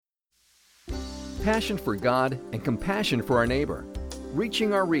passion for God and compassion for our neighbor,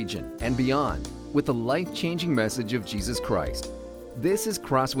 reaching our region and beyond with the life-changing message of Jesus Christ. This is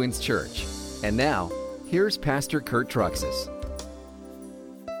Crosswinds Church. And now, here's Pastor Kurt Truxas.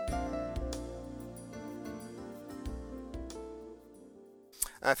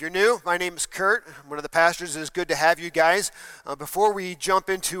 If you're new, my name is Kurt. I'm one of the pastors. It's good to have you guys. Before we jump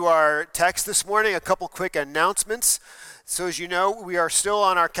into our text this morning, a couple quick announcements. So as you know, we are still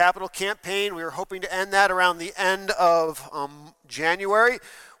on our capital campaign. We are hoping to end that around the end of January.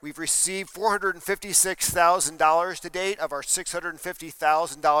 We've received $456,000 to date of our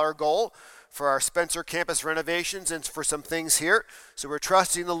 $650,000 goal for our Spencer campus renovations and for some things here. So we're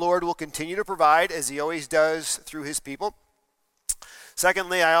trusting the Lord will continue to provide as he always does through his people.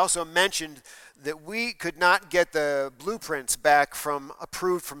 Secondly, I also mentioned that we could not get the blueprints back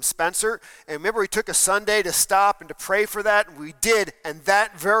approved from Spencer. And remember, we took a Sunday to stop and to pray for that, and we did. And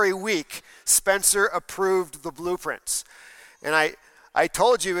that very week, Spencer approved the blueprints. And I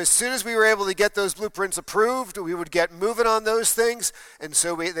told you, as soon as we were able to get those blueprints approved, we would get moving on those things. And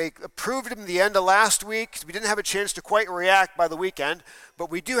so they approved them the end of last week. We didn't have a chance to quite react by the weekend, but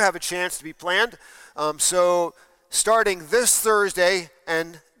we do have a chance to be planned. So starting this Thursday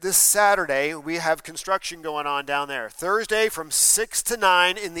and this Saturday, we have construction going on down there. Thursday from 6 to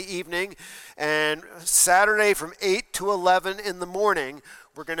 9 in the evening, and Saturday from 8 to 11 in the morning.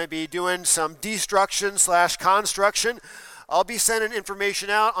 We're going to be doing some destruction/construction. I'll be sending information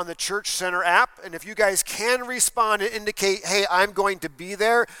out on the Church Center app, and if you guys can respond and indicate, hey, I'm going to be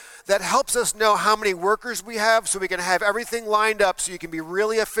there, that helps us know how many workers we have so we can have everything lined up so you can be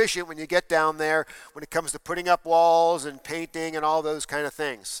really efficient when you get down there when it comes to putting up walls and painting and all those kind of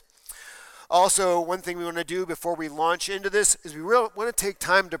things. Also, one thing we want to do before we launch into this is we really want to take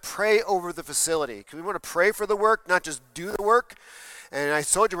time to pray over the facility, because we want to pray for the work, not just do the work. And I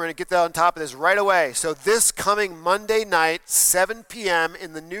told you we're going to get that on top of this right away. So this coming Monday night, 7 p.m.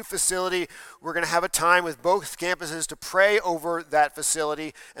 in the new facility, we're going to have a time with both campuses to pray over that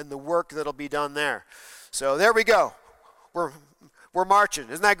facility and the work that'll be done there. So there we go. We're marching.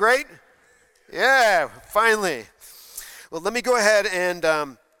 Isn't that great? Yeah, finally. Well, let me go ahead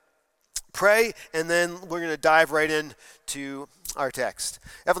and pray, and then we're going to dive right into our text.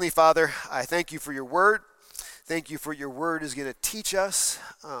 Heavenly Father, I thank you for your word. Thank you for your word is going to teach us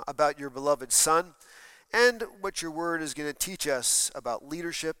about your beloved Son, and what your word is going to teach us about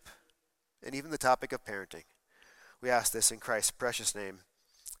leadership and even the topic of parenting. We ask this in Christ's precious name.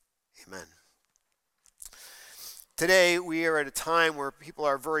 Amen. Today, we are at a time where people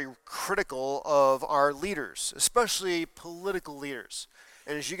are very critical of our leaders, especially political leaders.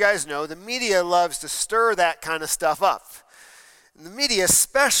 And as you guys know, the media loves to stir that kind of stuff up. And the media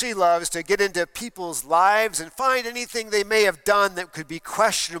especially loves to get into people's lives and find anything they may have done that could be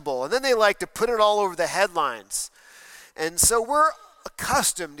questionable. And then they like to put it all over the headlines. And so we're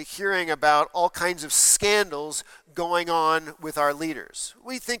accustomed to hearing about all kinds of scandals going on with our leaders.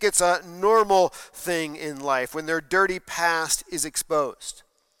 We think it's a normal thing in life when their dirty past is exposed.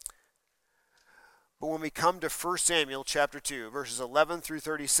 But when we come to 1 Samuel chapter 2, verses 11 through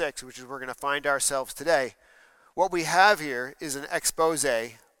 36, which is where we're going to find ourselves today, what we have here is an expose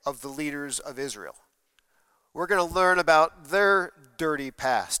of the leaders of Israel. We're going to learn about their dirty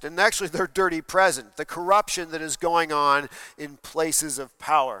past, and actually their dirty present, the corruption that is going on in places of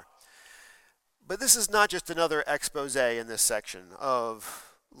power. But this is not just another expose in this section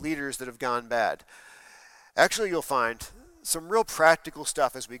of leaders that have gone bad. Actually, you'll find some real practical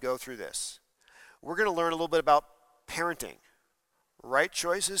stuff as we go through this. We're going to learn a little bit about parenting. Right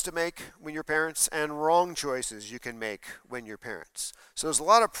choices to make when you're parents and wrong choices you can make when you're parents. So there's a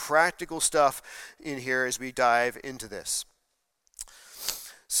lot of practical stuff in here as we dive into this.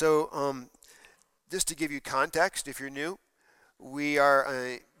 So just to give you context, if you're new, we are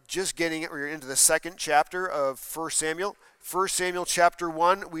we're into the second chapter of 1 Samuel. 1 Samuel chapter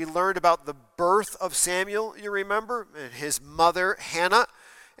 1, we learned about the birth of Samuel, you remember, and his mother Hannah,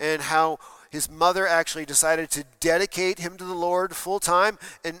 and how his mother actually decided to dedicate him to the Lord full time.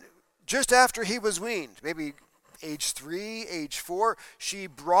 And just after he was weaned, maybe age 3, age 4, she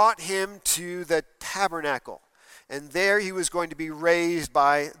brought him to the tabernacle. And there he was going to be raised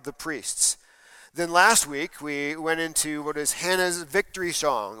by the priests. Then last week, we went into what is Hannah's victory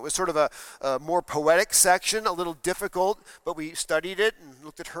song. It was sort of a more poetic section, a little difficult, but we studied it and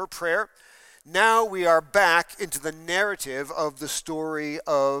looked at her prayer. Now we are back into the narrative of the story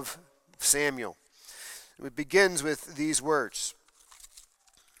of Samuel. It begins with these words.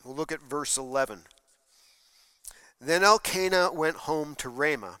 We'll look at verse 11. Then Elkanah went home to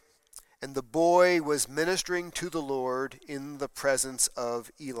Ramah, and the boy was ministering to the Lord in the presence of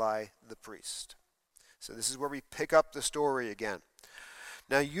Eli the priest. So this is where we pick up the story again.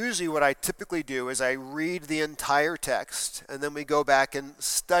 Now, usually what I typically do is I read the entire text, and then we go back and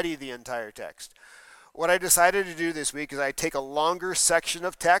study the entire text. What I decided to do this week is I take a longer section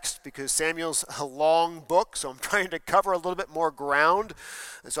of text because Samuel's a long book, so I'm trying to cover a little bit more ground.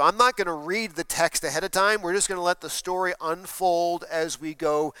 And so I'm not going to read the text ahead of time. We're just going to let the story unfold as we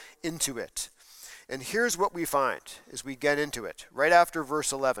go into it. And here's what we find as we get into it. Right after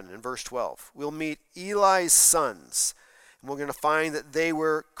verse 11 and verse 12, we'll meet Eli's sons, and we're going to find that they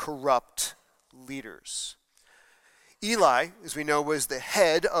were corrupt leaders. Eli, as we know, was the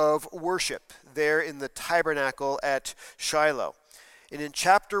head of worship there in the tabernacle at Shiloh. And in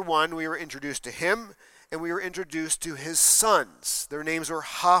chapter 1, we were introduced to him, and we were introduced to his sons. Their names were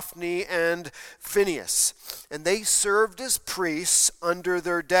Hophni and Phinehas. And they served as priests under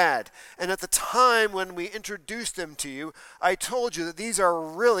their dad. And at the time when we introduced them to you, I told you that these are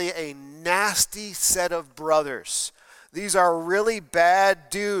really a nasty set of brothers. These are really bad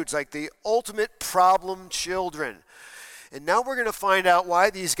dudes, like the ultimate problem children. And now we're going to find out why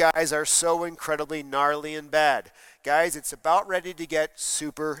these guys are so incredibly gnarly and bad. Guys, it's about ready to get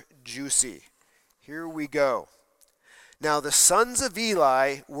super juicy. Here we go. Now the sons of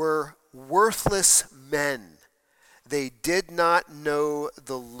Eli were worthless men. They did not know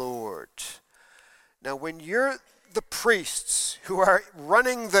the Lord. Now when you're the priests who are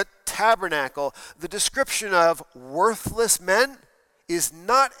running the tabernacle, the description of worthless men is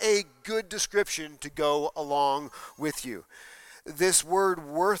not a good description to go along with you. This word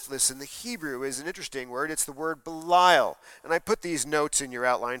worthless in the Hebrew is an interesting word. It's the word Belial. And I put these notes in your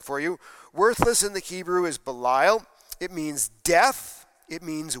outline for you. Worthless in the Hebrew is Belial. It means death. It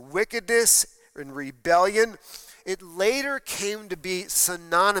means wickedness and rebellion. It later came to be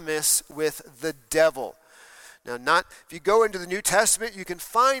synonymous with the devil. Now, if you go into the New Testament, you can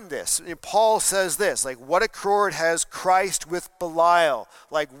find this. Paul says this, like, what accord has Christ with Belial?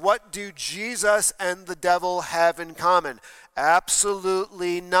 Like, what do Jesus and the devil have in common?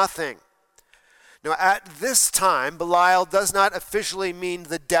 Absolutely nothing. Now, at this time, Belial does not officially mean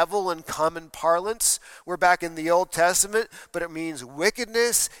the devil in common parlance. We're back in the Old Testament, but it means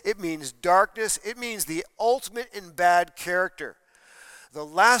wickedness, it means darkness, it means the ultimate in bad character. The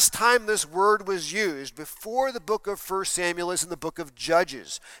last time this word was used before the book of 1 Samuel is in the book of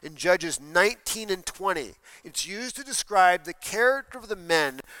Judges, in Judges 19 and 20. It's used to describe the character of the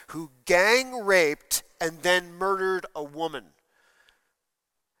men who gang raped and then murdered a woman.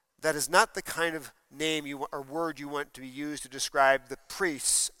 That is not the kind of name or word you want to be used to describe the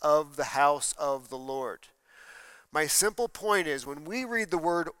priests of the house of the Lord. My simple point is, when we read the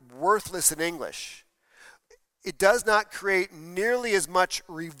word worthless in English, it does not create nearly as much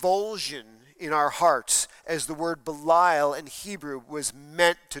revulsion in our hearts as the word Belial in Hebrew was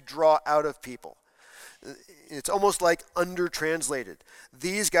meant to draw out of people. It's almost like undertranslated.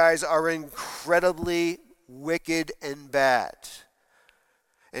 These guys are incredibly wicked and bad.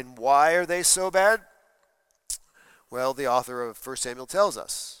 And why are they so bad? Well, the author of 1 Samuel tells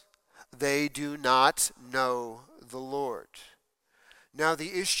us. They do not know the Lord. Now,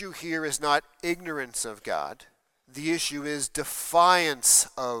 the issue here is not ignorance of God. The issue is defiance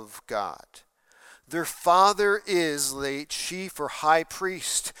of God. Their father is the chief or high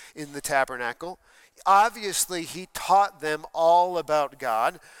priest in the tabernacle. Obviously, he taught them all about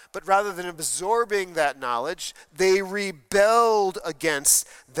God, but rather than absorbing that knowledge, they rebelled against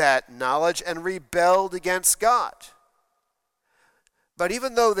that knowledge and rebelled against God. But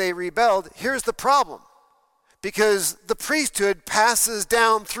even though they rebelled, here's the problem. Because the priesthood passes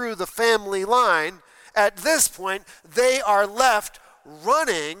down through the family line, at this point, they are left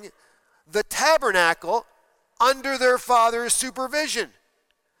running the tabernacle under their father's supervision.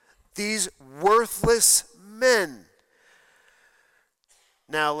 These worthless men.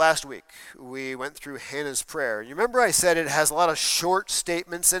 Now, last week, we went through Hannah's prayer. You remember I said it has a lot of short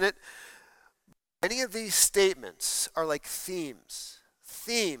statements in it? Many of these statements are like themes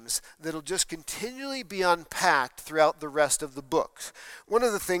that'll just continually be unpacked throughout the rest of the book. One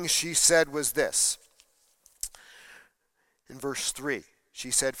of the things she said was this. In verse 3,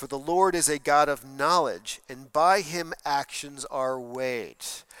 she said, "For the Lord is a God of knowledge, and by him actions are weighed."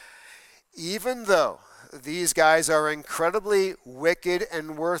 Even though these guys are incredibly wicked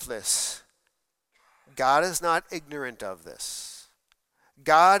and worthless, God is not ignorant of this.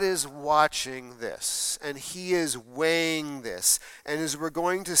 God is watching this, and he is weighing this. And as we're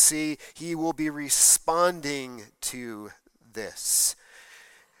going to see, he will be responding to this.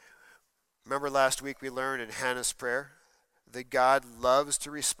 Remember last week we learned in Hannah's prayer that God loves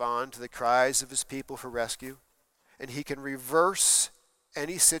to respond to the cries of his people for rescue, and he can reverse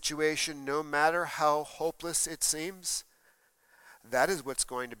any situation, no matter how hopeless it seems, that is what's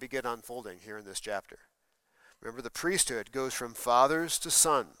going to begin unfolding here in this chapter. Remember, the priesthood goes from fathers to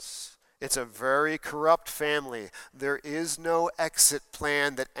sons. It's a very corrupt family. There is no exit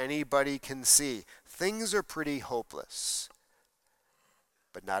plan that anybody can see. Things are pretty hopeless,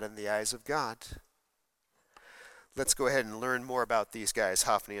 but not in the eyes of God. Let's go ahead and learn more about these guys,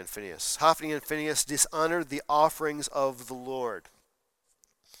 Hophni and Phinehas. Hophni and Phinehas dishonored the offerings of the Lord.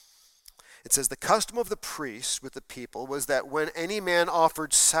 It says, the custom of the priests with the people was that when any man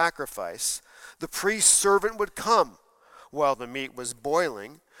offered sacrifice, the priest's servant would come while the meat was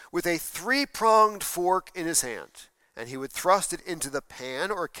boiling with a 3-pronged fork in his hand, and he would thrust it into the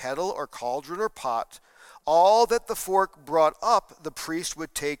pan or kettle or cauldron or pot. All that the fork brought up, the priest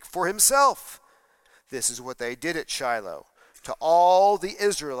would take for himself. This is what they did at Shiloh to all the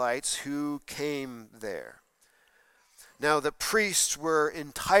Israelites who came there. Now, the priests were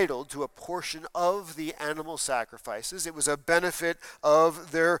entitled to a portion of the animal sacrifices. It was a benefit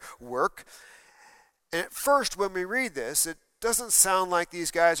of their work. And at first, when we read this, it doesn't sound like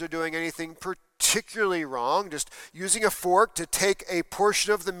these guys are doing anything particularly wrong, just using a fork to take a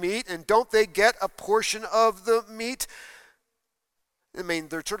portion of the meat. And don't they get a portion of the meat? I mean,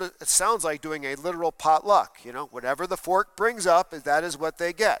 it sounds like doing a literal potluck. Whatever the fork brings up, that is what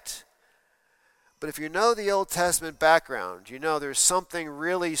they get. But if you know the Old Testament background, you know there's something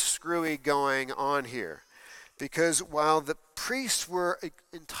really screwy going on here. Because while the priests were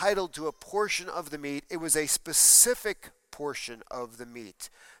entitled to a portion of the meat, it was a specific portion of the meat,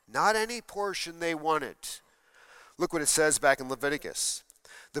 not any portion they wanted. Look what it says back in Leviticus.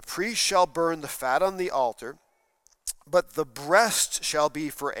 The priest shall burn the fat on the altar, but the breast shall be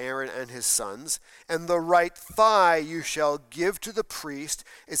for Aaron and his sons, and the right thigh you shall give to the priest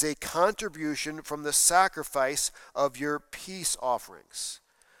as a contribution from the sacrifice of your peace offerings.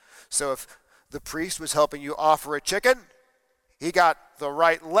 So if the priest was helping you offer a chicken, he got the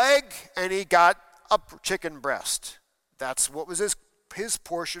right leg and he got a chicken breast. That's what was his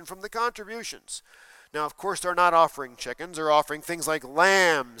portion from the contributions. Now, of course, they're not offering chickens. They're offering things like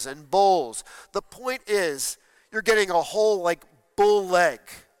lambs and bulls. The point is, you're getting a whole bull leg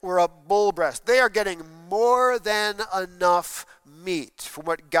or a bull breast. They are getting more than enough meat for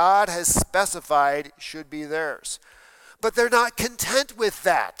what God has specified should be theirs. But they're not content with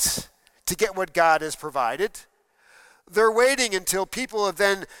that to get what God has provided. They're waiting until people have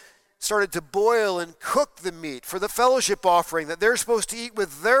then started to boil and cook the meat for the fellowship offering that they're supposed to eat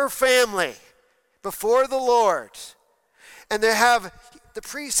with their family before the Lord. And the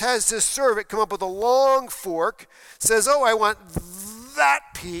priest has this servant come up with a long fork, says, oh, I want that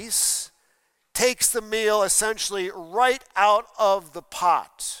piece, takes the meal essentially right out of the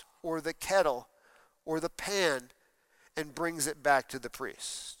pot or the kettle or the pan and brings it back to the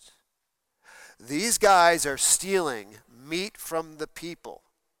priest. These guys are stealing meat from the people,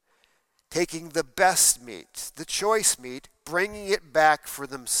 taking the best meat, the choice meat, bringing it back for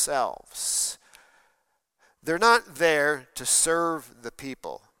themselves. They're not there to serve the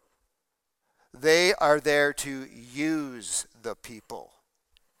people. They are there to use the people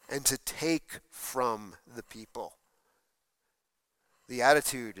and to take from the people. The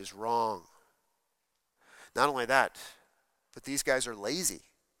attitude is wrong. Not only that, but these guys are lazy.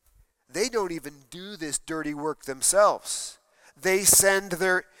 They don't even do this dirty work themselves.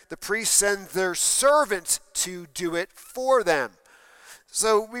 The priests send their servants to do it for them.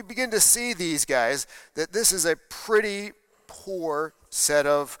 So we begin to see these guys, that this is a pretty poor set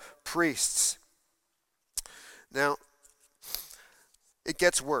of priests. Now, it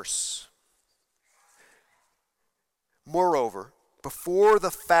gets worse. Moreover, before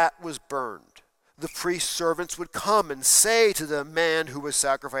the fat was burned, the priest's servants would come and say to the man who was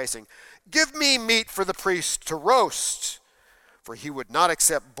sacrificing, "Give me meat for the priest to roast, for he would not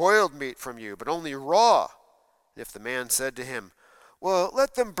accept boiled meat from you, but only raw." And if the man said to him, "Well,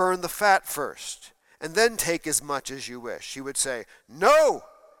 let them burn the fat first, and then take as much as you wish," he would say, "No,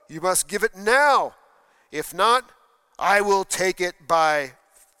 you must give it now. If not, I will take it by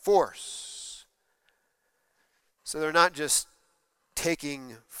force." So they're not just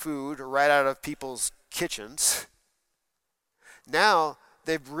taking food right out of people's kitchens. Now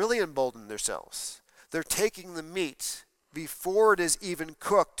they've really emboldened themselves. They're taking the meat before it is even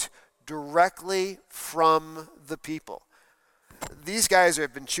cooked directly from the people. These guys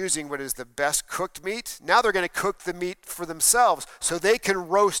have been choosing what is the best cooked meat. Now they're going to cook the meat for themselves so they can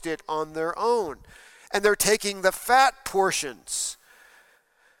roast it on their own. And they're taking the fat portions.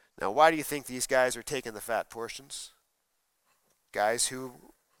 Now, why do you think these guys are taking the fat portions? Guys who,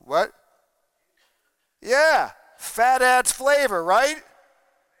 what? Yeah, fat adds flavor, right?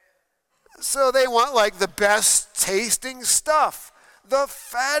 So they want like the best tasting stuff, the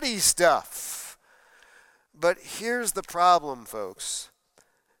fatty stuff. But here's the problem, folks.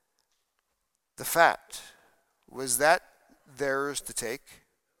 The fat, was that theirs to take?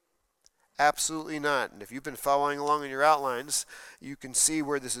 Absolutely not. And if you've been following along in your outlines, you can see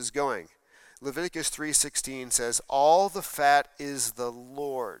where this is going. Leviticus 3:16 says, all the fat is the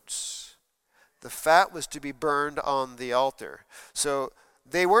Lord's. The fat was to be burned on the altar. So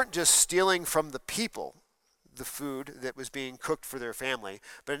they weren't just stealing from the people the food that was being cooked for their family,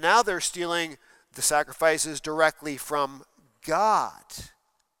 but now they're stealing the sacrifices directly from God.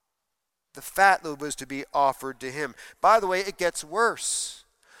 The fat that was to be offered to him. By the way, it gets worse.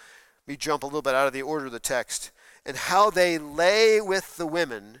 Let me jump a little bit out of the order of the text. And how they lay with the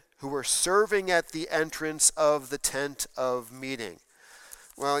women who were serving at the entrance of the tent of meeting.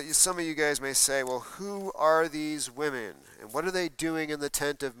 Well, some of you guys may say, well, who are these women? And what are they doing in the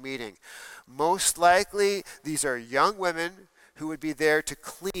tent of meeting? Most likely, these are young women who would be there to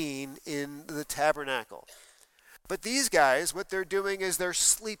clean in the tabernacle. But these guys, what they're doing is they're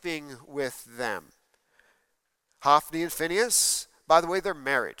sleeping with them. Hophni and Phinehas, by the way, they're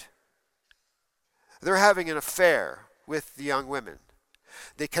married. They're having an affair with the young women.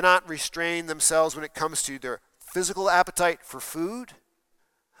 They cannot restrain themselves when it comes to their physical appetite for food.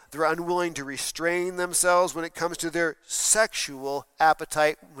 They're unwilling to restrain themselves when it comes to their sexual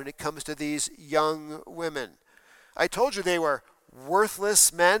appetite when it comes to these young women. I told you they were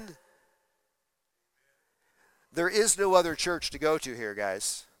worthless men. There is no other church to go to here,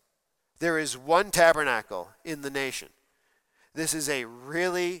 guys. There is one tabernacle in the nation. This is a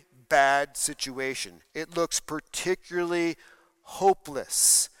really bad situation. It looks particularly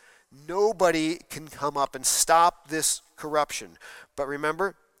hopeless. Nobody can come up and stop this corruption. But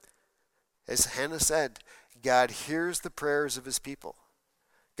remember, as Hannah said, God hears the prayers of his people.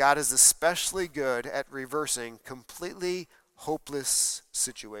 God is especially good at reversing completely hopeless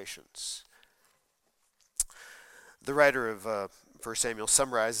situations. The writer of 1 Samuel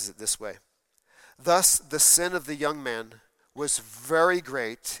summarizes it this way. Thus the sin of the young man was very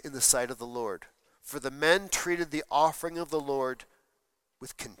great in the sight of the Lord, for the men treated the offering of the Lord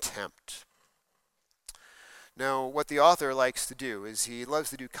with contempt. Now, what the author likes to do is he loves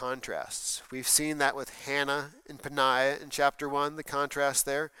to do contrasts. We've seen that with Hannah and Peninnah in chapter 1, the contrast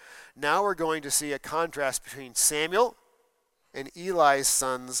there. Now we're going to see a contrast between Samuel and Eli's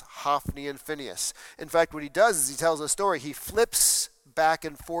sons, Hophni and Phinehas. In fact, what he does is he tells a story. He flips back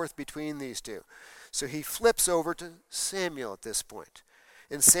and forth between these two. So he flips over to Samuel at this point.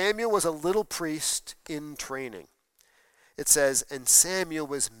 And Samuel was a little priest in training. It says, and Samuel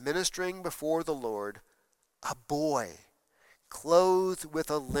was ministering before the Lord, a boy, clothed with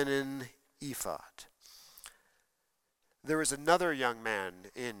a linen ephod. There was another young man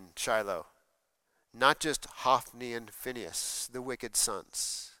in Shiloh, not just Hophni and Phinehas, the wicked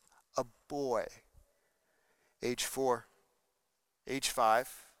sons. A boy, age 4, age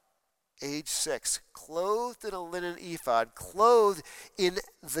 5, age 6, clothed in a linen ephod, clothed in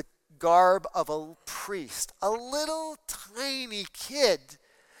the garb of a priest, a little tiny kid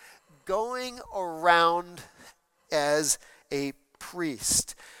going around as a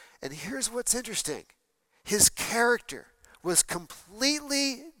priest. And here's what's interesting. His character was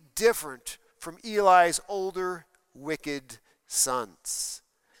completely different from Eli's older, wicked sons.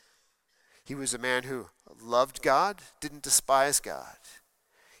 He was a man who loved God, didn't despise God.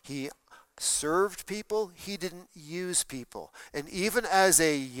 He served people, he didn't use people. And even as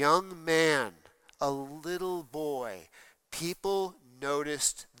a young man, a little boy, people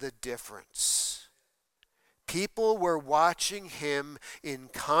noticed the difference. People were watching him in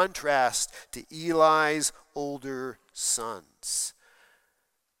contrast to Eli's older sons.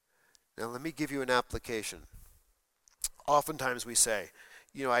 Now let me give you an application. Oftentimes we say,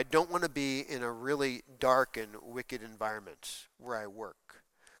 I don't want to be in a really dark and wicked environment where I work.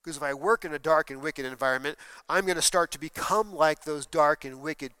 Because if I work in a dark and wicked environment, I'm going to start to become like those dark and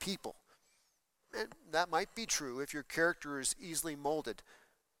wicked people. And that might be true if your character is easily molded,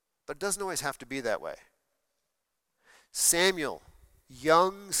 but it doesn't always have to be that way. Samuel,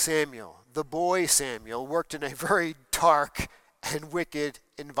 young Samuel, the boy Samuel, worked in a very dark and wicked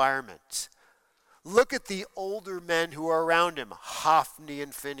environment. Look at the older men who are around him, Hophni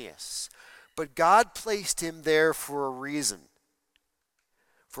and Phinehas. But God placed him there for a reason.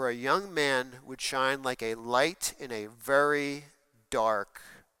 For a young man would shine like a light in a very dark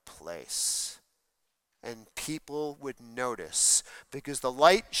place. And people would notice, because the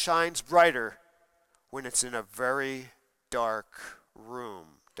light shines brighter when it's in a very dark room,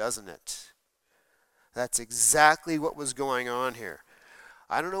 doesn't it? That's exactly what was going on here.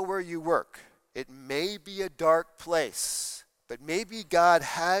 I don't know where you work. It may be a dark place, but maybe God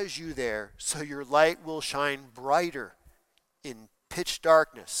has you there so your light will shine brighter in pitch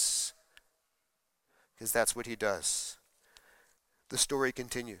darkness, because that's what he does. The story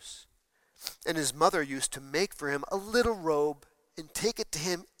continues. And his mother used to make for him a little robe and take it to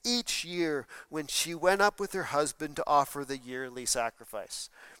him each year when she went up with her husband to offer the yearly sacrifice.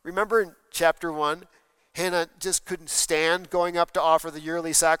 Remember in chapter 1, Hannah just couldn't stand going up to offer the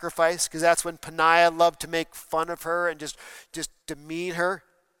yearly sacrifice because that's when Peninnah loved to make fun of her and just demean her.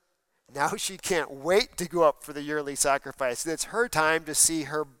 Now she can't wait to go up for the yearly sacrifice. It's her time to see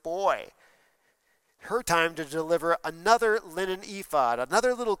her boy. Her time to deliver another linen ephod,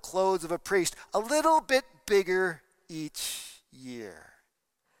 another little clothes of a priest, a little bit bigger each year.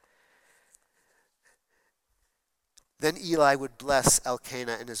 Then Eli would bless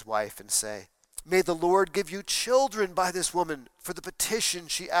Elkanah and his wife and say, "May the Lord give you children by this woman for the petition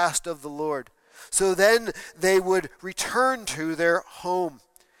she asked of the Lord." So then they would return to their home.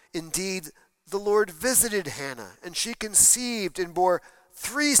 Indeed, the Lord visited Hannah, and she conceived and bore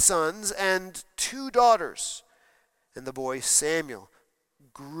 3 sons and 2 daughters. And the boy Samuel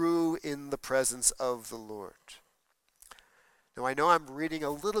grew in the presence of the Lord. Now I know I'm reading a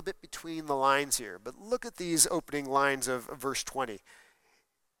little bit between the lines here, but look at these opening lines of verse 20.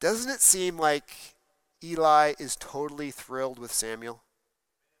 Doesn't it seem like Eli is totally thrilled with Samuel?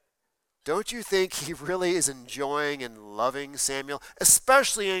 Don't you think he really is enjoying and loving Samuel,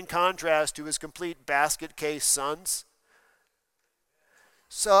 especially in contrast to his complete basket case sons?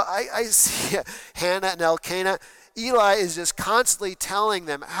 So I see Hannah and Elkanah. Eli is just constantly telling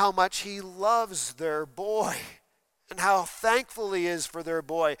them how much he loves their boy and how thankful he is for their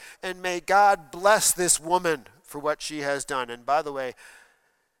boy. And may God bless this woman for what she has done. And by the way,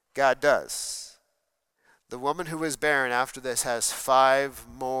 God does. The woman who was barren after this has 5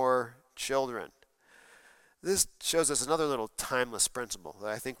 more children. This shows us another little timeless principle that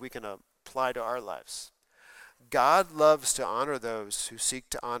I think we can apply to our lives. God loves to honor those who seek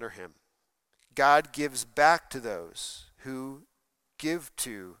to honor him. God gives back to those who give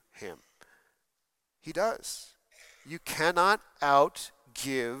to him. He does. You cannot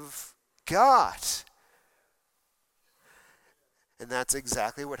outgive God. And that's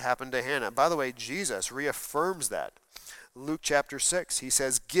exactly what happened to Hannah. By the way, Jesus reaffirms that. Luke chapter 6, he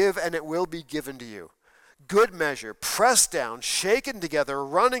says, "Give and it will be given to you. Good measure, pressed down, shaken together,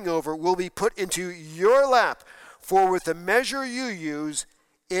 running over, will be put into your lap. For with the measure you use,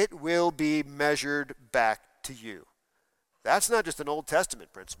 it will be measured back to you." That's not just an Old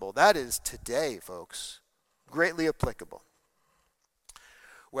Testament principle. That is today, folks. Greatly applicable.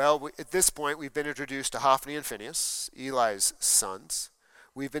 Well, at this point, we've been introduced to Hophni and Phinehas, Eli's sons.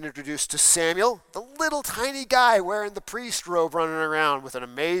 We've been introduced to Samuel, the little tiny guy wearing the priest robe running around with an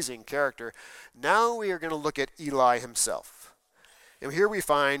amazing character. Now we are going to look at Eli himself. And here we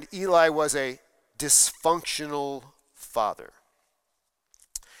find Eli was a dysfunctional father.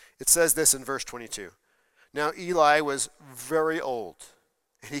 It says this in verse 22. Now Eli was very old,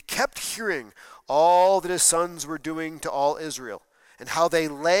 and he kept hearing all that his sons were doing to all Israel, and how they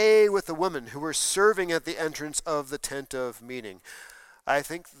lay with the women who were serving at the entrance of the tent of meeting. I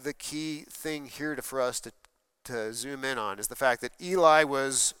think the key thing here for us to zoom in on is the fact that Eli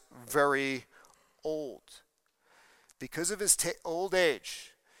was very old. Because of his old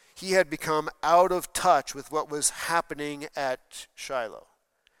age, he had become out of touch with what was happening at Shiloh.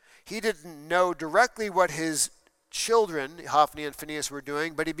 He didn't know directly what his children, Hophni and Phinehas, were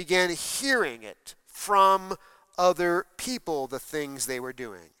doing, but he began hearing it from other people, the things they were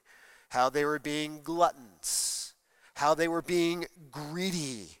doing, how they were being gluttons, how they were being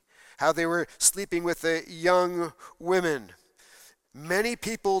greedy, how they were sleeping with the young women. Many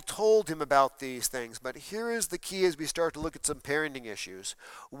people told him about these things, but here is the key as we start to look at some parenting issues.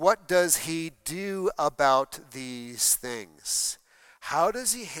 What does he do about these things? How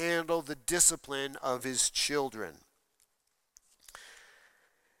does he handle the discipline of his children?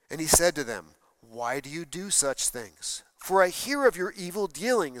 And he said to them, "Why do you do such things? For I hear of your evil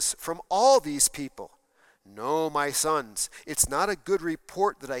dealings from all these people. No, my sons, it's not a good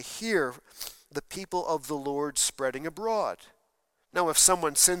report that I hear the people of the Lord spreading abroad. Now, if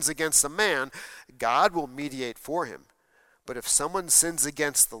someone sins against a man, God will mediate for him. But if someone sins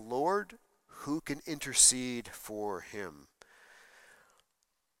against the Lord, who can intercede for him?"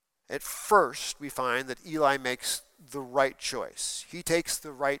 At first, we find that Eli makes the right choice. He takes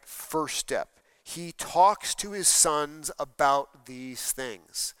the right first step. He talks to his sons about these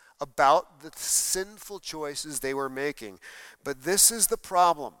things, about the sinful choices they were making. But this is the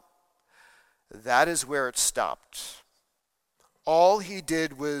problem. That is where it stopped. All he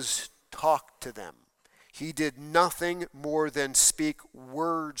did was talk to them. He did nothing more than speak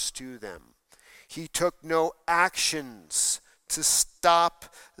words to them. He took no actions to stop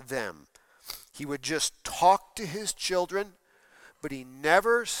them. He would just talk to his children, but he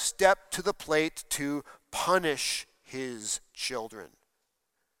never stepped to the plate to punish his children.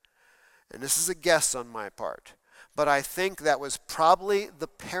 And this is a guess on my part, but I think that was probably the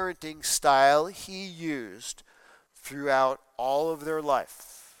parenting style he used throughout all of their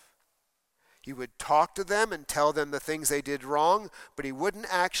life. He would talk to them and tell them the things they did wrong, but he wouldn't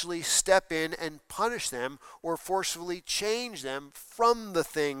actually step in and punish them or forcefully change them from the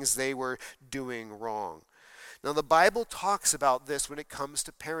things they were doing wrong. Now, the Bible talks about this when it comes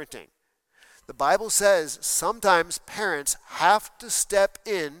to parenting. The Bible says sometimes parents have to step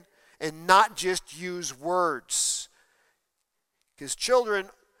in and not just use words. Because children,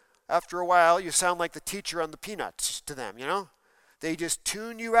 after a while, you sound like the teacher on the Peanuts to them, you know? They just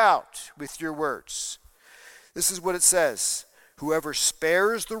tune you out with your words. This is what it says. Whoever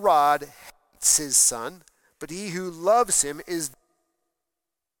spares the rod hates his son, but he who loves him is...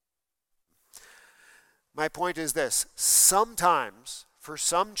 My point is this. Sometimes, for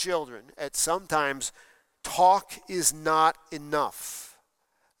some children, at some times, talk is not enough.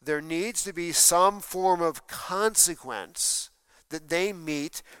 There needs to be some form of consequence that they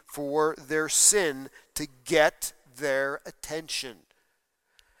meet for their sin to get their attention.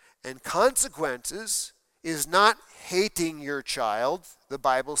 And consequences is not hating your child, the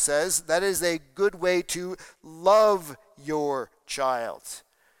Bible says. That is a good way to love your child.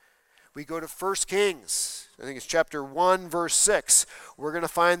 We go to 1 Kings, I think it's chapter 1, verse 6. We're going to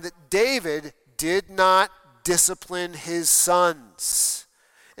find that David did not discipline his sons.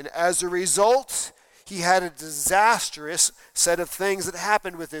 And as a result, he had a disastrous set of things that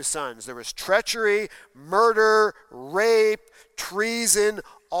happened with his sons. There was treachery, murder, rape, treason.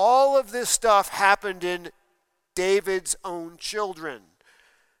 All of this stuff happened in David's own children.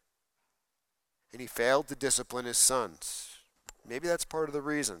 And he failed to discipline his sons. Maybe that's part of the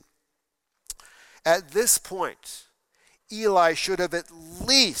reason. At this point, Eli should have at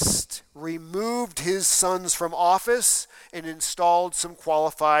least removed his sons from office and installed some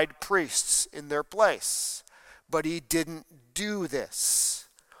qualified priests in their place. But he didn't do this.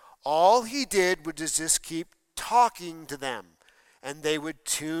 All he did was just keep talking to them, and they would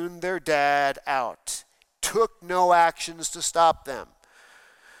tune their dad out. Took no actions to stop them.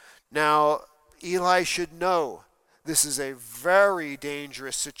 Now, Eli should know this is a very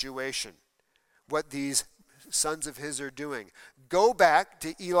dangerous situation, what these sons of his are doing. Go back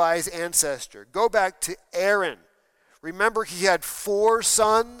to Eli's ancestor. Go back to Aaron. Remember, he had 4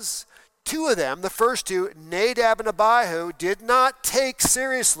 sons. 2 of them, the first 2, Nadab and Abihu, did not take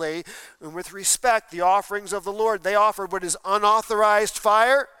seriously and with respect the offerings of the Lord. They offered what is unauthorized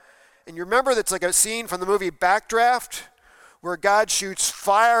fire. And you remember that's like a scene from the movie Backdraft, where God shoots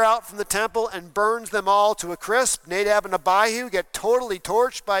fire out from the temple and burns them all to a crisp. Nadab and Abihu get totally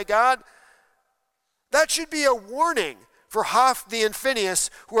torched by God. That should be a warning for Hophni and Phinehas,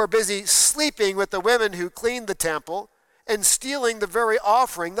 who are busy sleeping with the women who cleaned the temple and stealing the very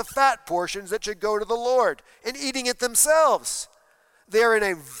offering, the fat portions that should go to the Lord, and eating it themselves. They're in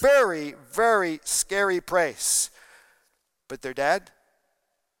a very, very scary place. But their dad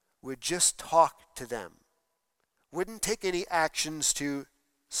would just talk to them, wouldn't take any actions to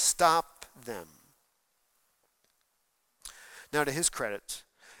stop them. Now, to his credit,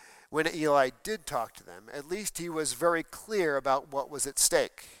 when Eli did talk to them, at least he was very clear about what was at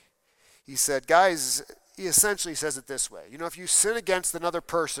stake. He said, guys, he essentially says it this way. You know, if you sin against another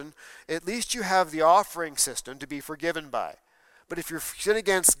person, at least you have the offering system to be forgiven by. But if you sin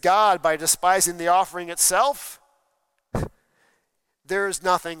against God by despising the offering itself, there is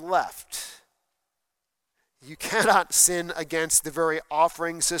nothing left. You cannot sin against the very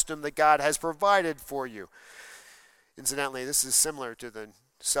offering system that God has provided for you. Incidentally, this is similar to the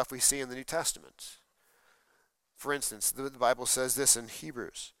stuff we see in the New Testament. For instance, the Bible says this in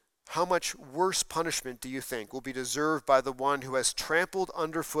Hebrews. How much worse punishment do you think will be deserved by the one who has trampled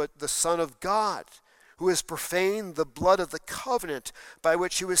underfoot the Son of God, who has profaned the blood of the covenant by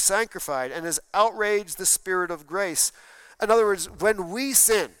which he was sanctified and has outraged the Spirit of grace? In other words, when we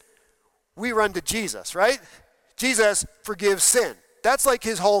sin, we run to Jesus, right? Jesus forgives sin. That's like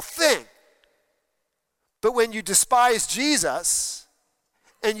his whole thing. But when you despise Jesus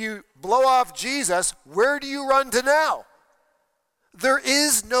and you blow off Jesus, where do you run to now? There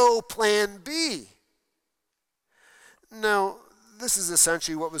is no plan B. Now, this is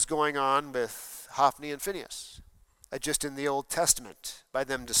essentially what was going on with Hophni and Phinehas, just in the Old Testament, by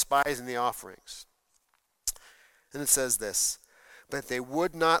them despising the offerings. And it says this, But they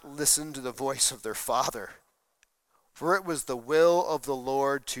would not listen to the voice of their father, for it was the will of the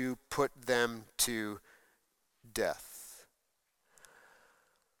Lord to put them to death.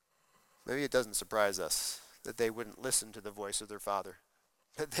 Maybe it doesn't surprise us that they wouldn't listen to the voice of their father,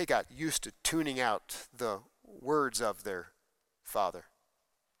 that they got used to tuning out the words of their father.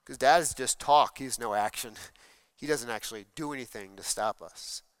 Because dad is just talk, he's no action. He doesn't actually do anything to stop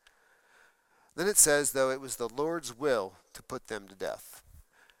us. Then it says, though, it was the Lord's will to put them to death.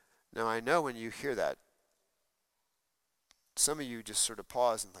 Now I know when you hear that, some of you just sort of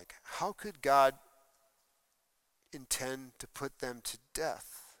pause and like, how could God intend to put them to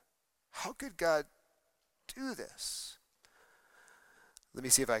death? How could God do this? Let me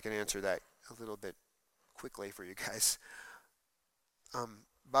see if I can answer that a little bit quickly for you guys.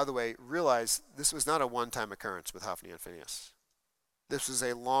 By the way, realize this was not a one-time occurrence with Hophni and Phinehas. This was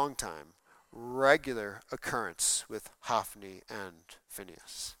a long time, regular occurrence with Hophni and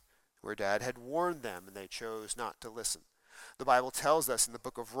Phinehas, where dad had warned them and they chose not to listen. The Bible tells us in the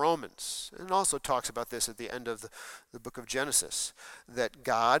book of Romans, and it also talks about this at the end of the book of Genesis, that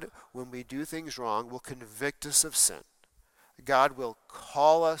God, when we do things wrong, will convict us of sin. God will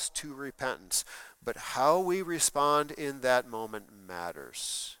call us to repentance, but how we respond in that moment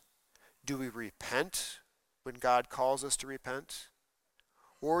matters. Do we repent when God calls us to repent?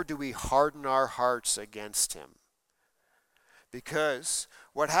 Or do we harden our hearts against him? Because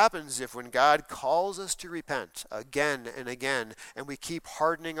what happens if when God calls us to repent again and again, and we keep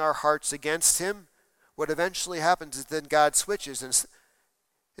hardening our hearts against him, what eventually happens is then God switches, and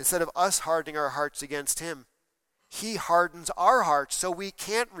instead of us hardening our hearts against him, he hardens our hearts so we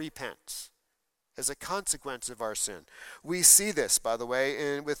can't repent as a consequence of our sin. We see this, by the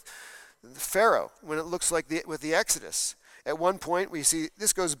way, with Pharaoh, when it looks like with the Exodus. At one point, we see,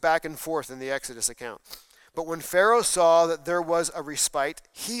 this goes back and forth in the Exodus account. But when Pharaoh saw that there was a respite,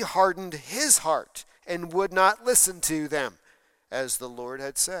 he hardened his heart and would not listen to them, as the Lord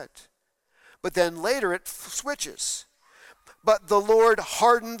had said. But then later it switches. But the Lord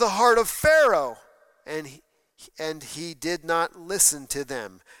hardened the heart of Pharaoh, and he did not listen to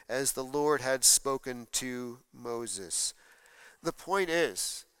them, as the Lord had spoken to Moses. The point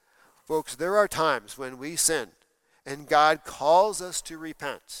is, folks, there are times when we sin, and God calls us to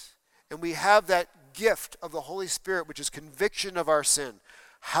repent, and we have that gift of the Holy Spirit, which is conviction of our sin.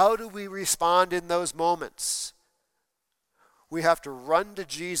 How do we respond in those moments? We have to run to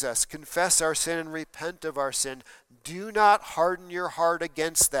Jesus, confess our sin, and repent of our sin. Do not harden your heart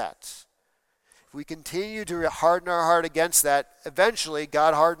against that. If we continue to harden our heart against that, eventually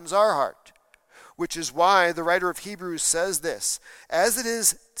God hardens our heart. Which is why the writer of Hebrews says this, as it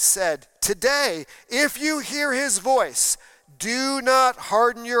is said, today, if you hear his voice, do not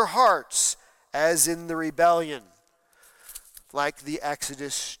harden your hearts as in the rebellion, like the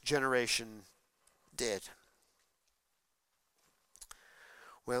Exodus generation did.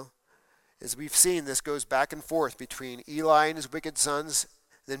 Well, as we've seen, this goes back and forth between Eli and his wicked sons,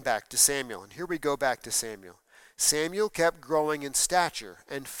 then back to Samuel. And here we go back to Samuel. Samuel kept growing in stature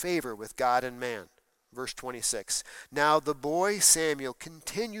and favor with God and man. Verse 26. Now the boy Samuel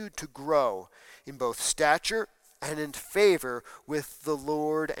continued to grow in both stature and in favor with the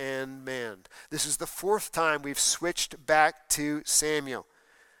Lord and man. This is the fourth time we've switched back to Samuel.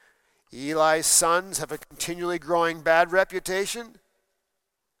 Eli's sons have a continually growing bad reputation,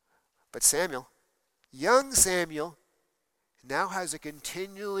 but Samuel, young Samuel, now has a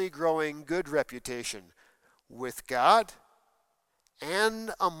continually growing good reputation with God and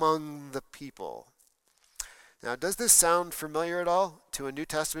among the people. Now, does this sound familiar at all to a New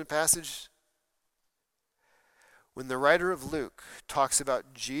Testament passage? When the writer of Luke talks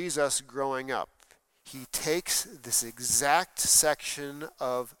about Jesus growing up, he takes this exact section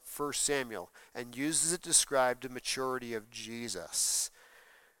of 1 Samuel and uses it to describe the maturity of Jesus.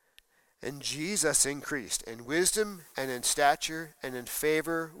 And Jesus increased in wisdom and in stature and in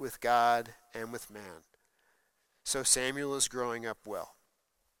favor with God and with man. So Samuel is growing up well.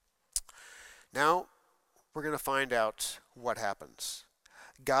 Now, we're going to find out what happens.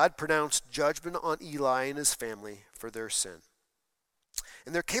 God pronounced judgment on Eli and his family for their sin.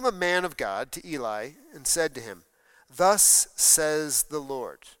 And there came a man of God to Eli and said to him, "Thus says the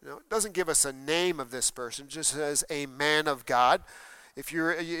Lord." Now, it doesn't give us a name of this person, it just says a man of God. If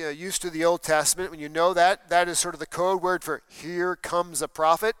you're used to the Old Testament, when you know that, that is sort of the code word for here comes a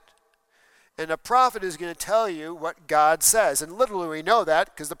prophet. And a prophet is going to tell you what God says. And literally we know that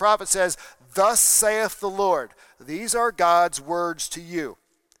because the prophet says, "Thus saith the Lord." These are God's words to you.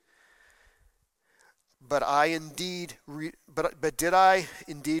 But did I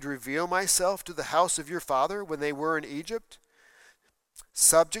indeed reveal myself to the house of your father when they were in Egypt?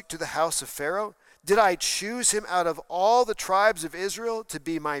 subject to the house of Pharaoh? Did I choose him out of all the tribes of Israel to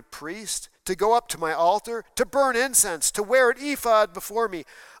be my priest, to go up to my altar, to burn incense, to wear an ephod before me?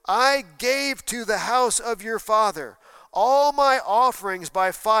 I gave to the house of your father all my offerings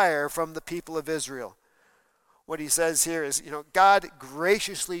by fire from the people of Israel. What he says here is, God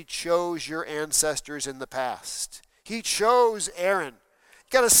graciously chose your ancestors in the past. He chose Aaron.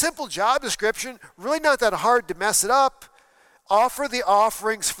 Got a simple job description, really not that hard to mess it up. Offer the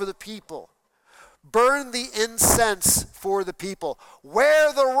offerings for the people. Burn the incense for the people.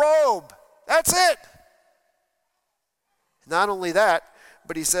 Wear the robe. That's it. Not only that,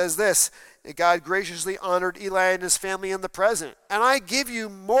 but he says this, God graciously honored Eli and his family in the present. And I give you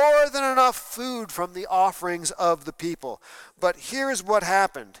more than enough food from the offerings of the people. But here's what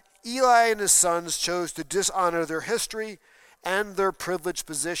happened. Eli and his sons chose to dishonor their history and their privileged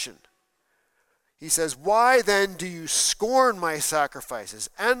position. He says, why then do you scorn my sacrifices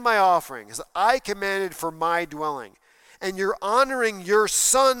and my offerings that I commanded for my dwelling? And you're honoring your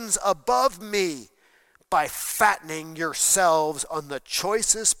sons above me by fattening yourselves on the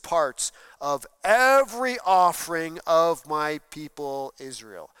choicest parts of every offering of my people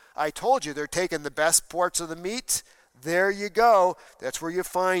Israel. I told you they're taking the best parts of the meat. There you go. That's where you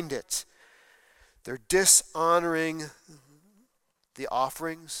find it. They're dishonoring the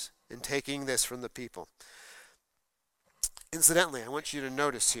offerings and taking this from the people. Incidentally, I want you to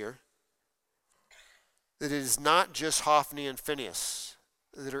notice here that it is not just Hophni and Phinehas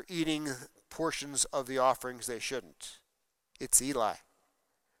that are eating portions of the offerings they shouldn't. It's Eli.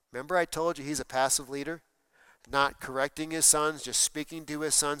 Remember I told you he's a passive leader? Not correcting his sons, just speaking to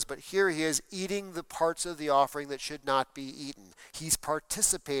his sons, but here he is eating the parts of the offering that should not be eaten. He's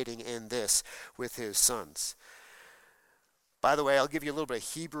participating in this with his sons. By the way, I'll give you a little bit of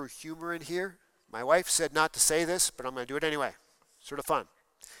Hebrew humor in here. My wife said not to say this, but I'm going to do it anyway. Sort of fun.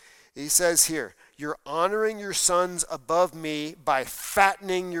 He says here, you're honoring your sons above me by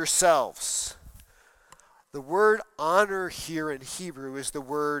fattening yourselves. The word honor here in Hebrew is the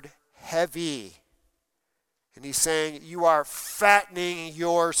word heavy. And he's saying you are fattening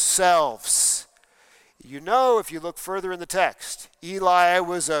yourselves. If you look further in the text, Eli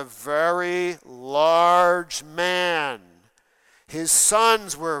was a very large man. His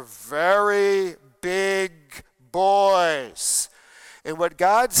sons were very big boys. And what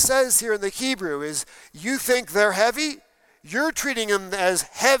God says here in the Hebrew is, you think they're heavy? You're treating them as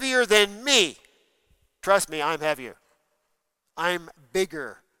heavier than me. Trust me, I'm heavier. I'm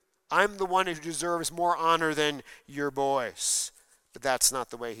bigger. I'm the one who deserves more honor than your boys. But that's not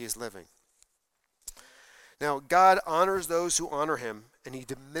the way he's living. Now, God honors those who honor him, and he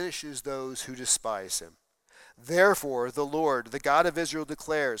diminishes those who despise him. Therefore, the Lord, the God of Israel,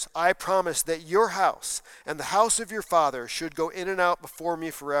 declares, I promise that your house and the house of your father should go in and out before me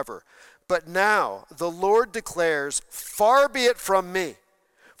forever. But now the Lord declares, far be it from me.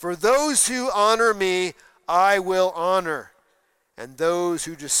 For those who honor me, I will honor, and those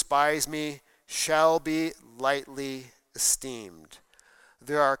who despise me shall be lightly esteemed.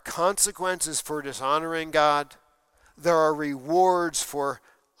 There are consequences for dishonoring God. There are rewards for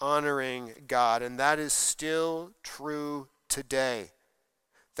honoring God, and that is still true today.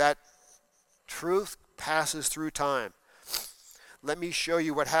 That truth passes through time. Let me show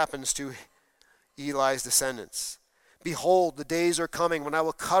you what happens to Eli's descendants. Behold, the days are coming when I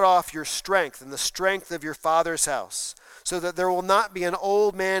will cut off your strength and the strength of your father's house, so that there will not be an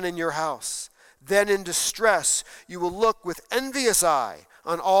old man in your house. Then in distress you will look with envious eye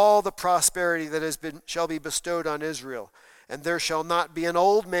on all the prosperity that shall be bestowed on Israel. And there shall not be an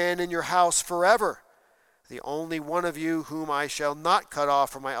old man in your house forever. The only one of you whom I shall not cut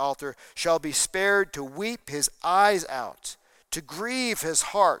off from my altar shall be spared to weep his eyes out, to grieve his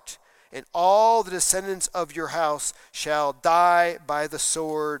heart, and all the descendants of your house shall die by the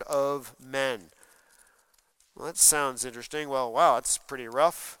sword of men. Well, that sounds interesting. Well, wow, that's pretty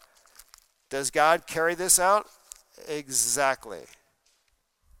rough. Does God carry this out? Exactly.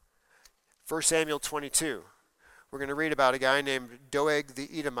 1 Samuel 22. We're going to read about a guy named Doeg the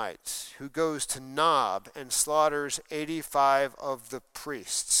Edomite who goes to Nob and slaughters 85 of the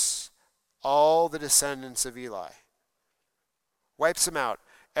priests, all the descendants of Eli. Wipes them out.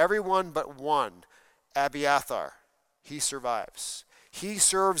 Everyone but one, Abiathar. He survives. He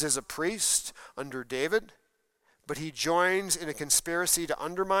serves as a priest under David, but he joins in a conspiracy to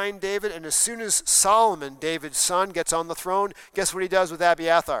undermine David. And as soon as Solomon, David's son, gets on the throne, guess what he does with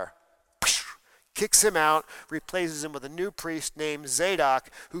Abiathar? Kicks him out, replaces him with a new priest named Zadok,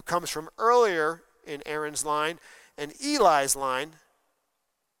 who comes from earlier in Aaron's line, and Eli's line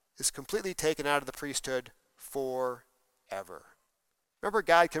is completely taken out of the priesthood forever. Remember,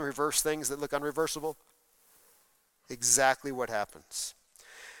 God can reverse things that look unreversible? Exactly what happens.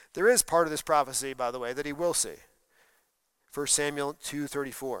 There is part of this prophecy, by the way, that he will see. 1 Samuel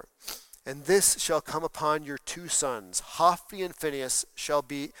 2:34. And this shall come upon your two sons, Hophni and Phinehas shall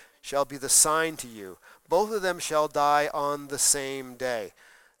be the sign to you. Both of them shall die on the same day.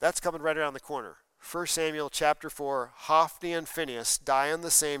 That's coming right around the corner. 1 Samuel chapter 4, Hophni and Phinehas die on the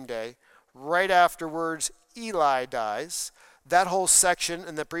same day. Right afterwards, Eli dies. That whole section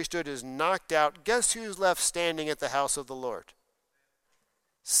in the priesthood is knocked out. Guess who's left standing at the house of the Lord?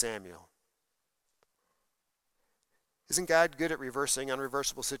 Samuel. Isn't God good at reversing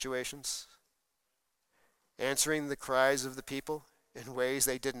unreversible situations? Answering the cries of the people in ways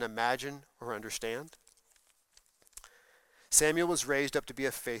they didn't imagine or understand? Samuel was raised up to be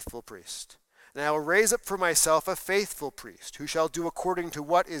a faithful priest. And I will raise up for myself a faithful priest who shall do according to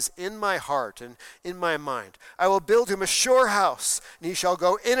what is in my heart and in my mind. I will build him a sure house, and he shall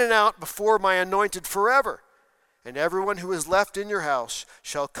go in and out before my anointed forever. And everyone who is left in your house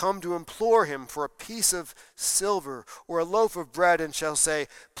shall come to implore him for a piece of silver or a loaf of bread, and shall say,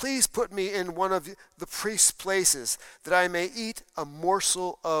 please put me in one of the priest's places, that I may eat a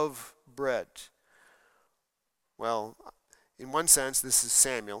morsel of bread. Well, in one sense, this is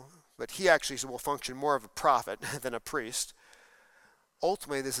Samuel, but he actually will function more of a prophet than a priest.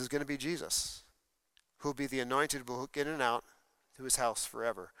 Ultimately, this is going to be Jesus, who will be the anointed, who will get in and out to his house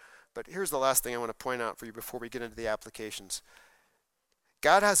forever. But here's the last thing I want to point out for you before we get into the applications.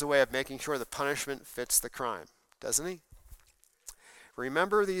 God has a way of making sure the punishment fits the crime, doesn't he?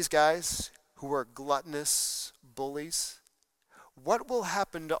 Remember these guys who were gluttonous bullies? What will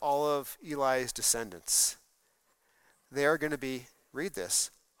happen to all of Eli's descendants? They are going to be, read this,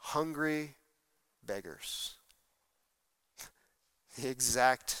 hungry beggars. The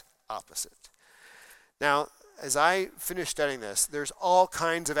exact opposite. Now, as I finish studying this, there's all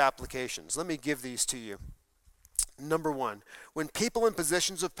kinds of applications. Let me give these to you. Number one, when people in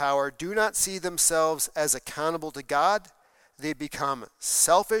positions of power do not see themselves as accountable to God, they become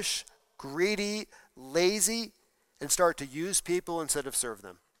selfish, greedy, lazy, and start to use people instead of serve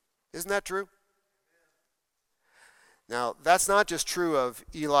them. Isn't that true? Now, that's not just true of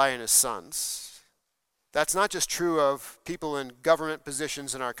Eli and his sons. That's not just true of people in government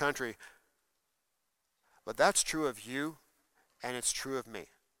positions in our country. But that's true of you, and it's true of me.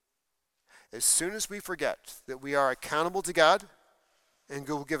 As soon as we forget that we are accountable to God and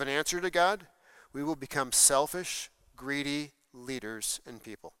will give an answer to God, we will become selfish, greedy leaders and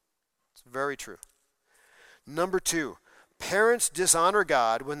people. It's very true. Number two, parents dishonor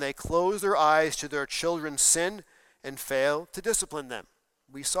God when they close their eyes to their children's sin and fail to discipline them.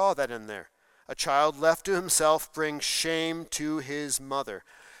 We saw that in there. A child left to himself brings shame to his mother.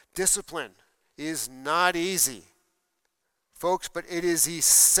 Discipline is not easy, folks, but it is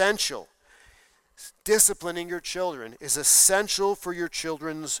essential. Disciplining your children is essential for your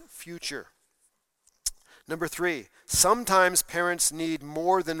children's future. Number three, sometimes parents need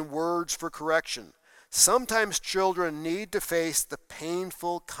more than words for correction. Sometimes children need to face the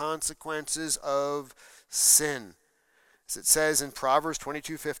painful consequences of sin. As it says in Proverbs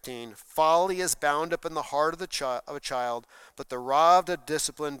 22:15, folly is bound up in the heart of a child, but the rod of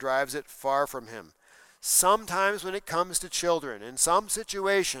discipline drives it far from him. Sometimes when it comes to children, in some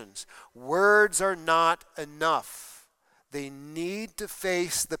situations, words are not enough. They need to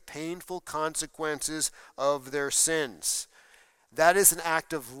face the painful consequences of their sins. That is an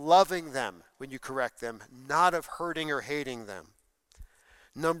act of loving them when you correct them, not of hurting or hating them.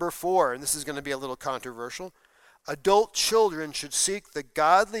 Number four, and this is going to be a little controversial, adult children should seek the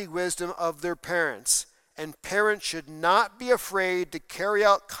godly wisdom of their parents, and parents should not be afraid to carry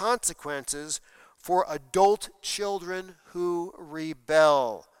out consequences for adult children who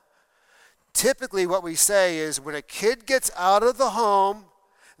rebel. Typically what we say is when a kid gets out of the home,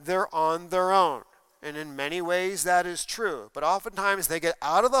 they're on their own. And in many ways that is true. But oftentimes they get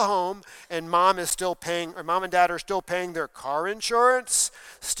out of the home and mom and dad are still paying their car insurance,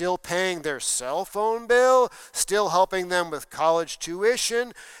 still paying their cell phone bill, still helping them with college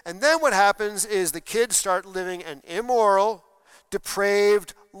tuition. And then what happens is the kids start living an immoral,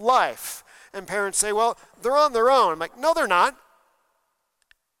 depraved life. And parents say, well, they're on their own. I'm like, no, they're not.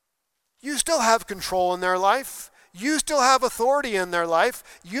 You still have control in their life. You still have authority in their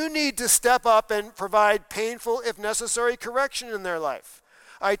life. You need to step up and provide painful, if necessary, correction in their life.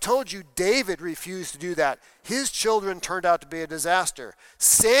 I told you David refused to do that. His children turned out to be a disaster.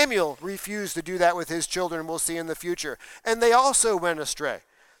 Samuel refused to do that with his children, we'll see in the future. And they also went astray.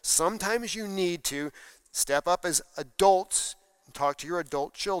 Sometimes you need to step up as adults and talk to your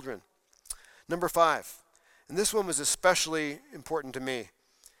adult children. Number five, And this one was especially important to me.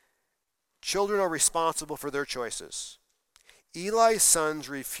 Children are responsible for their choices. Eli's sons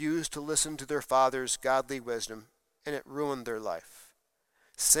refused to listen to their father's godly wisdom, and it ruined their life.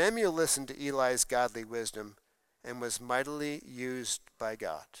 Samuel listened to Eli's godly wisdom and was mightily used by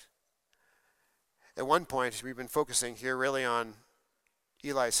God. At one point, we've been focusing here really on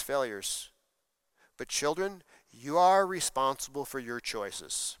Eli's failures. But children, you are responsible for your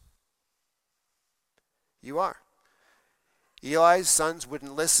choices. You are. Eli's sons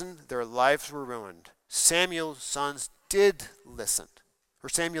wouldn't listen. Their lives were ruined. Samuel's sons did listen.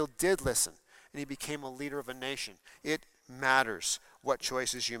 Samuel did listen, and he became a leader of a nation. It matters what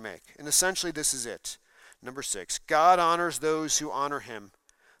choices you make. And essentially, this is it. Number 6, God honors those who honor him.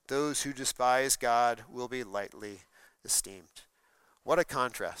 Those who despise God will be lightly esteemed. What a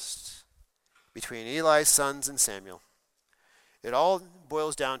contrast between Eli's sons and Samuel. It all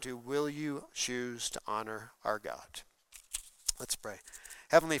boils down to, will you choose to honor our God? Let's pray.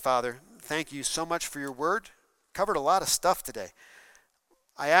 Heavenly Father, thank you so much for your word. Covered a lot of stuff today.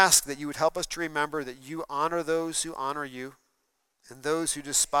 I ask that you would help us to remember that you honor those who honor you, and those who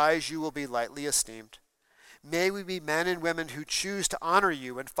despise you will be lightly esteemed. May we be men and women who choose to honor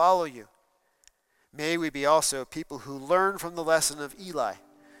you and follow you. May we be also people who learn from the lesson of Eli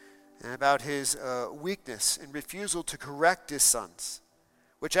and about his weakness and refusal to correct his sons,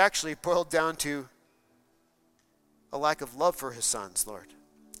 which actually boiled down to a lack of love for his sons, Lord.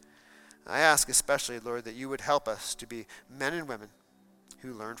 I ask especially, Lord, that you would help us to be men and women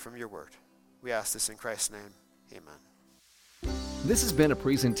who learn from your word. We ask this in Christ's name. Amen. This has been a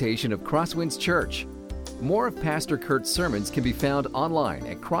presentation of Crosswinds Church. More of Pastor Kurt's sermons can be found online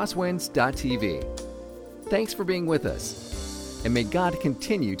at crosswinds.tv. Thanks for being with us, and may God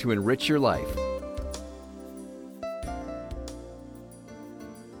continue to enrich your life.